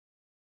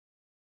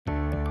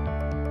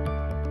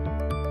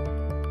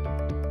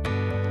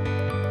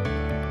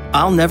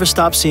I'll never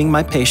stop seeing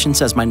my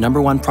patients as my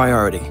 #1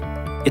 priority.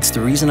 It's the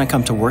reason I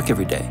come to work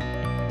every day.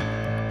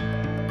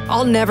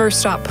 I'll never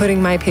stop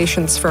putting my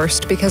patients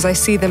first because I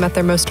see them at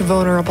their most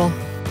vulnerable.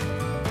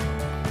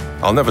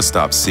 I'll never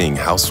stop seeing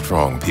how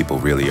strong people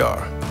really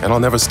are, and I'll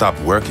never stop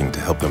working to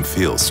help them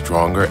feel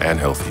stronger and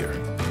healthier.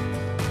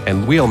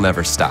 And we'll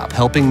never stop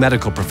helping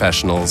medical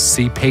professionals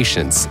see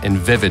patients in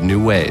vivid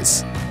new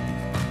ways.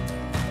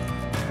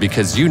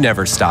 Because you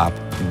never stop,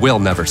 we'll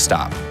never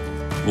stop.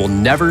 We'll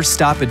never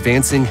stop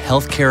advancing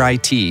healthcare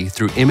IT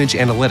through image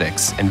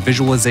analytics and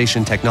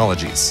visualization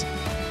technologies.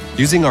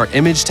 Using our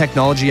image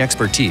technology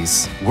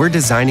expertise, we're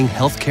designing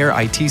healthcare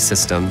IT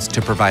systems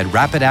to provide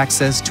rapid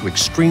access to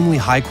extremely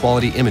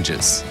high-quality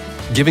images,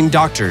 giving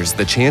doctors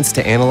the chance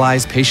to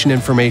analyze patient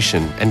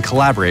information and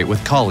collaborate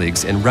with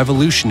colleagues in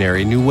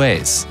revolutionary new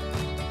ways.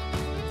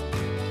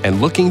 And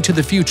looking to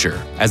the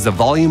future, as the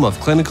volume of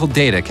clinical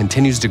data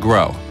continues to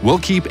grow, we'll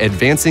keep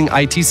advancing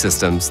IT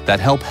systems that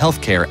help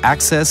healthcare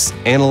access,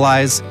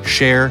 analyze,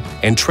 share,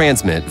 and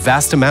transmit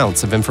vast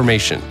amounts of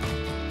information,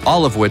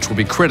 all of which will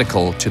be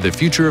critical to the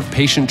future of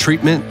patient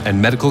treatment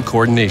and medical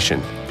coordination.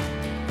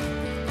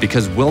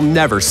 Because we'll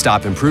never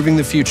stop improving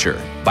the future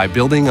by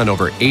building on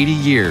over 80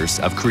 years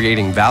of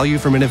creating value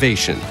from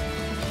innovation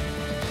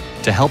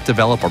to help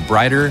develop a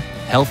brighter,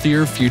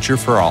 healthier future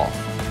for all.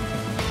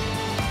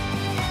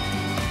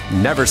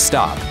 Never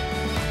stop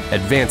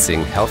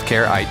advancing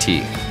healthcare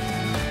IT.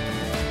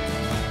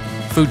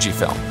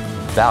 FUJIFILM,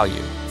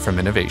 value from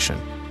innovation.